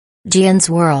Jiyan's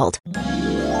World.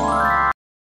 Count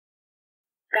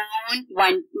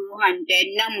 1 to 100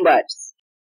 numbers.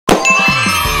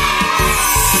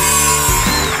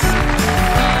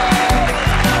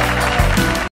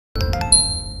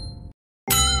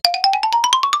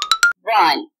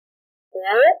 1.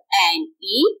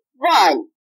 O-N-E 1.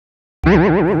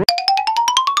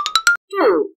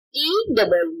 2.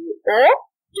 T-W-O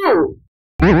 2.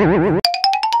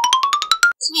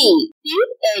 3.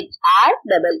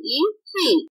 T-H-R-E-E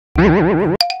 3.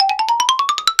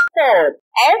 4.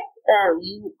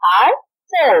 F-O-U-R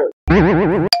 4.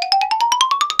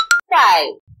 5.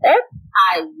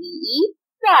 F-I-V-E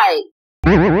 5.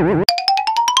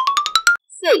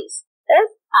 6.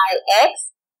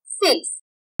 F-I-X 6.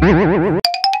 7.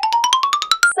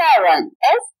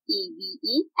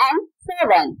 S-E-V-E-N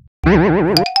 7.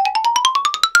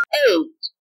 8.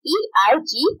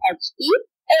 E-I-G-H-T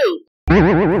 8.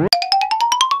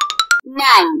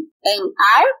 9.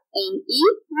 N-I-N-E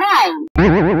 9.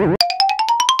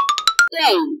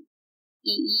 10.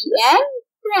 T-E-N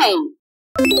 10.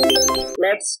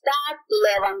 Let's start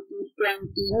 11 to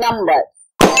 20 numbers.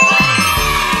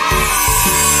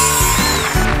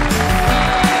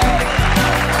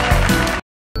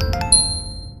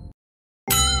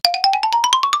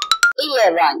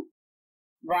 11.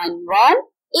 1 1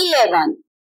 11.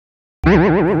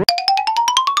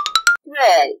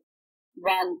 12.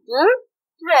 1 2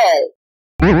 12.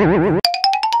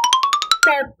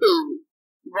 13.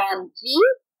 1 3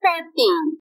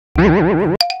 13.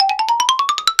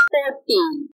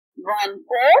 14. 1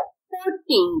 4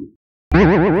 14.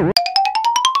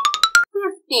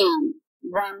 15.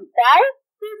 1 5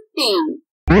 15.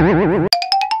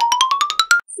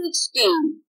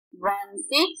 16. 1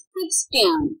 6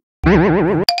 16.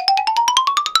 17.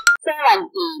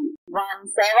 1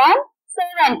 7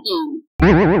 17.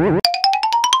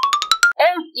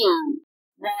 18.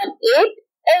 1 8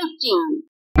 18.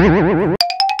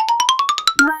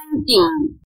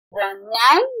 19. 1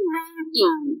 9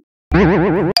 19.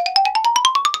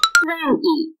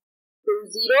 20. 2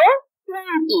 0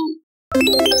 20.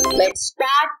 Let's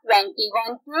start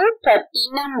 21 to 30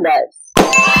 numbers.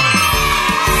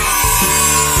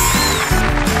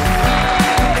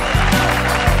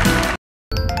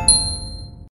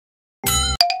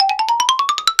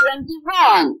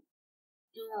 21.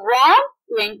 2 1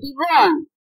 21.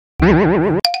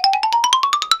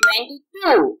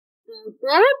 22. 2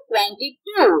 2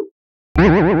 22.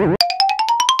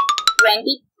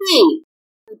 23.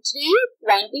 2 3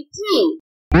 23.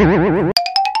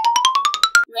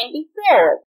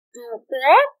 24. 2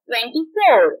 4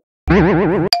 24.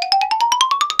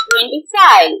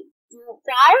 25. 2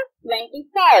 5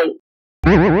 25.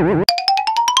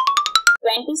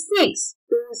 26.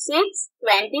 2 6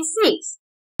 26.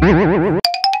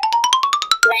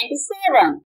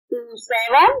 27. 2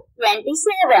 7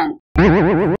 27.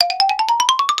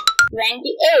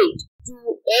 28.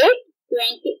 2 8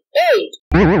 28.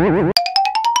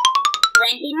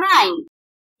 29.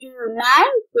 2 9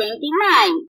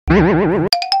 29. 30.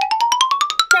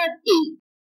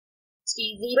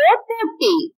 30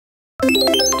 30.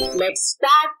 Let's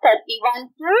start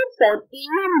 31 to 40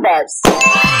 numbers.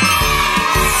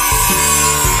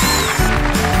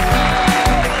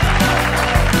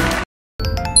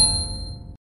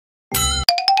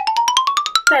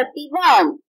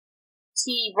 31.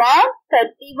 3 1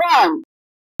 31.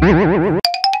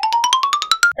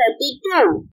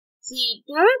 32. 3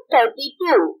 2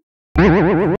 32.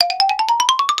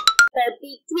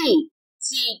 33.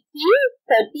 3 3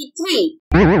 33.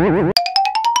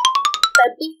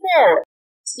 34.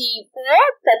 3 4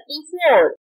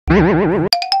 34.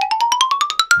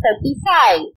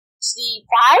 35. 3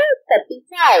 5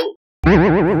 35.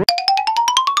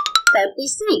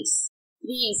 36.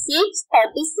 3 6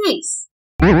 36.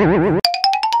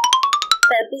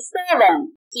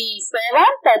 37. 3 7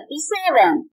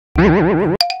 37.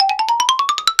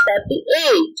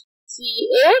 38. 3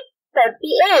 8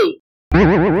 38.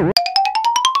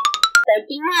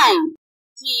 39.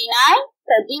 3 9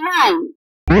 39.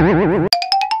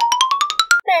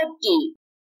 40.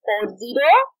 40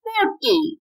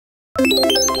 40.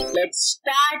 Let's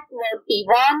start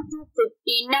 41 to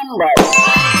 50 numbers.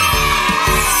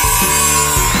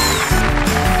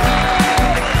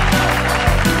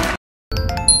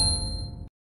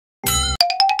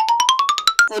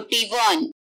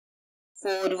 41.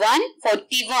 4 1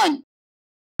 41.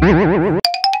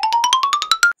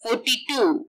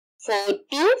 42. 4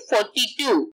 2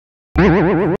 42.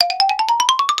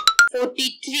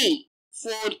 43.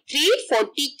 4 3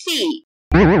 43.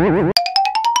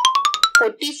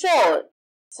 44.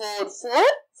 4 4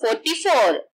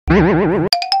 44.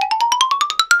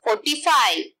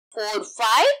 45. 4,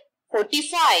 5,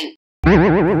 45.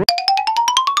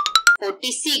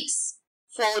 46.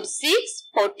 4, 6,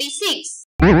 46.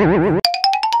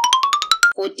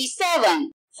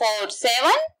 47. 4,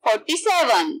 7,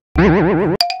 47.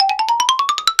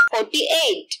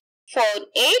 48. 4,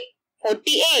 8,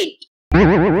 48.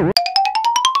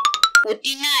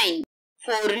 49.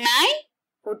 4, 9,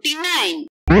 49.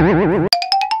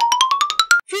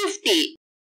 50.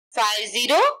 50,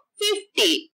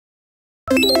 50.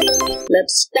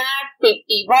 Let's start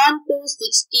 51 to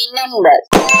 60 numbers.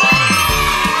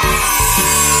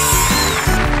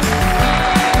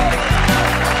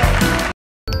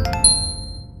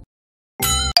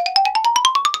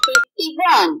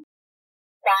 51.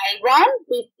 51,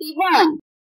 51.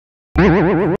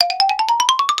 52.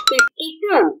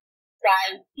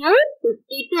 52,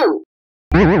 52.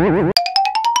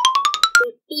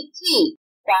 53.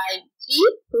 53,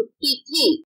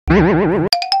 53.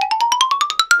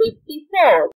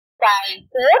 54.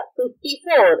 54,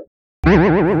 54.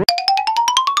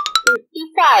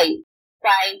 55.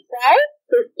 55,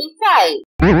 55.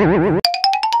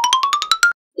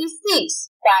 56.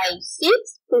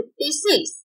 56,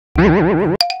 56.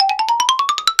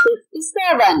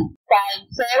 57.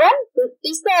 57,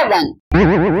 57.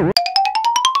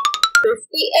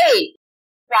 58.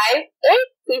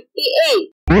 58,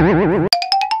 58.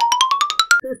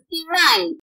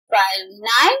 59.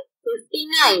 59,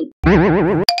 59.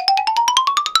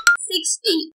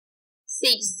 60.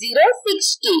 60,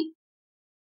 60.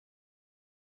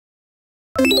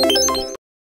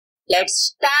 Let's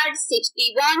start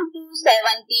 61 to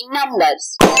 70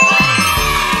 numbers.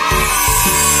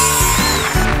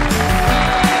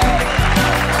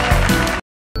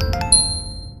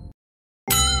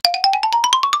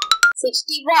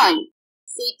 61.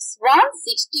 61,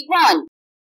 61.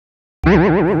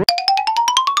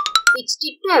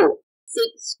 62.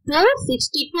 62,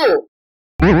 62.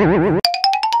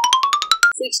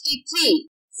 63.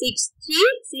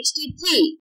 63,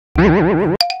 63.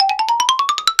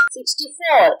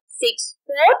 64.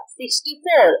 64,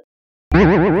 64.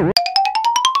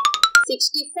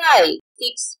 65.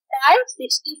 65,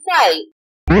 65.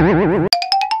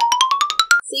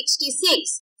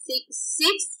 66.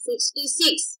 66,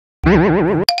 66.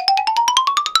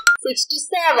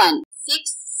 67.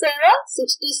 67,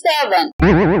 67.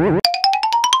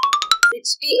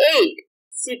 68.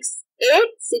 68,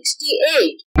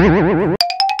 68.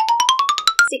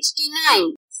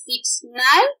 69.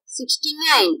 69,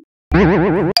 69.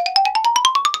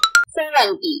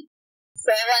 70.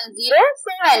 70,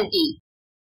 70.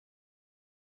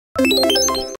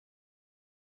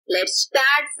 Let's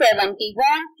start 71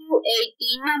 to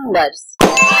 80 numbers.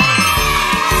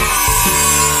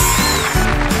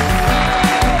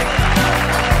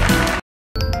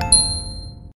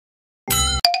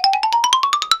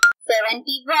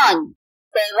 71.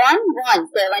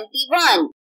 71, 71.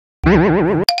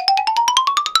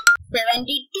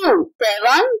 72.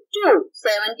 72,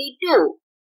 72.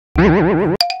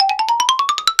 73.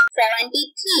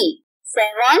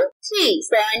 73,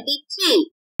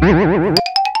 73.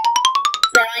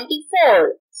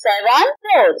 74.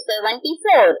 74,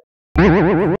 74.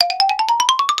 75.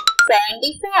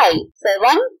 75,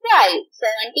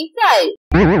 75.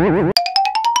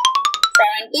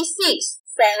 76.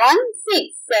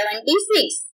 76,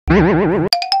 76. 77.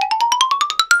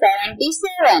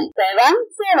 77,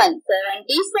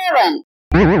 77.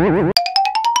 78.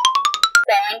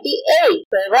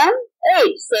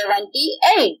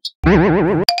 78,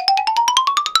 78.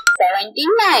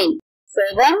 79.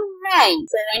 79,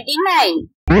 79.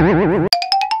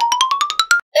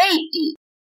 80.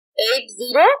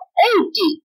 80,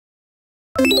 80.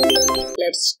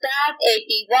 Let's start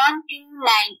 81 to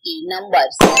 90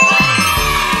 numbers.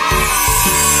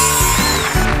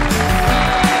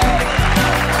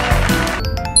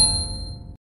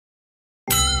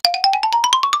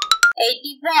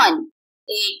 81.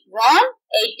 81,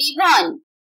 81.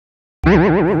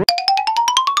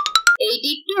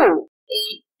 82.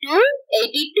 82,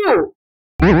 82.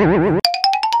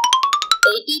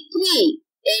 83.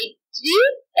 83,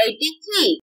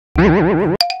 83.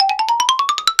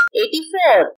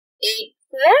 84.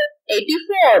 84,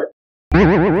 84.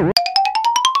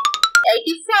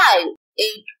 85.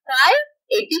 85,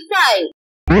 85.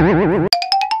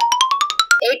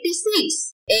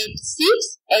 86.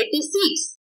 86,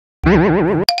 86.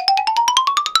 87.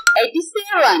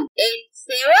 87,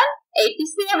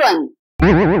 87.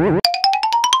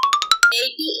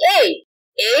 88.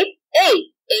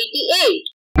 88, 88.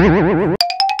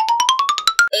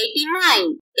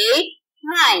 89.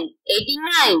 89,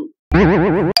 89.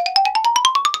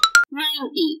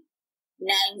 90.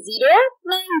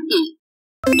 90.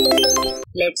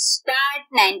 Let's start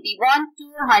 91 to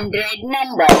 100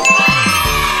 numbers.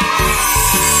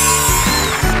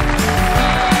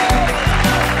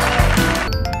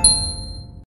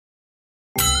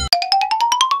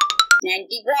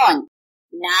 91.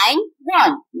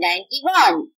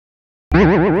 91.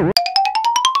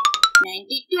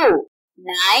 92.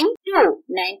 92.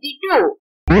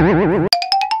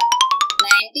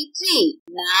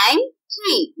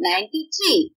 93.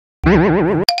 93.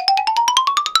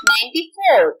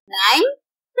 94.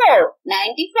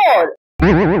 94.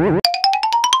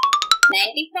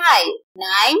 95.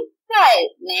 95.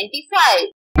 96.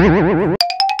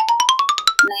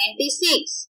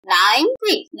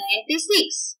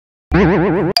 96.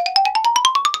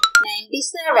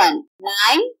 97.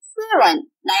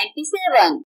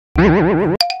 97.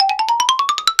 98.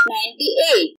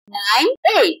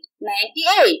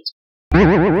 98.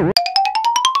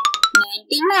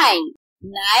 99.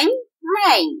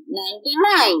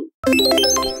 99.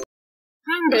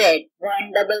 100.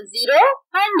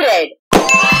 100.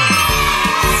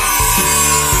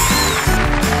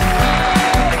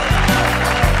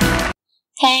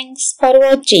 Thanks for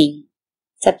watching.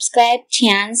 Subscribe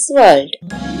Jiyan's World.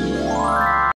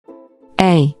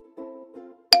 A.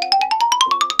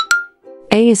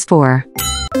 A is for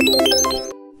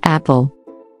apple.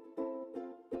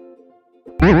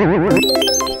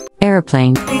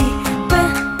 Airplane.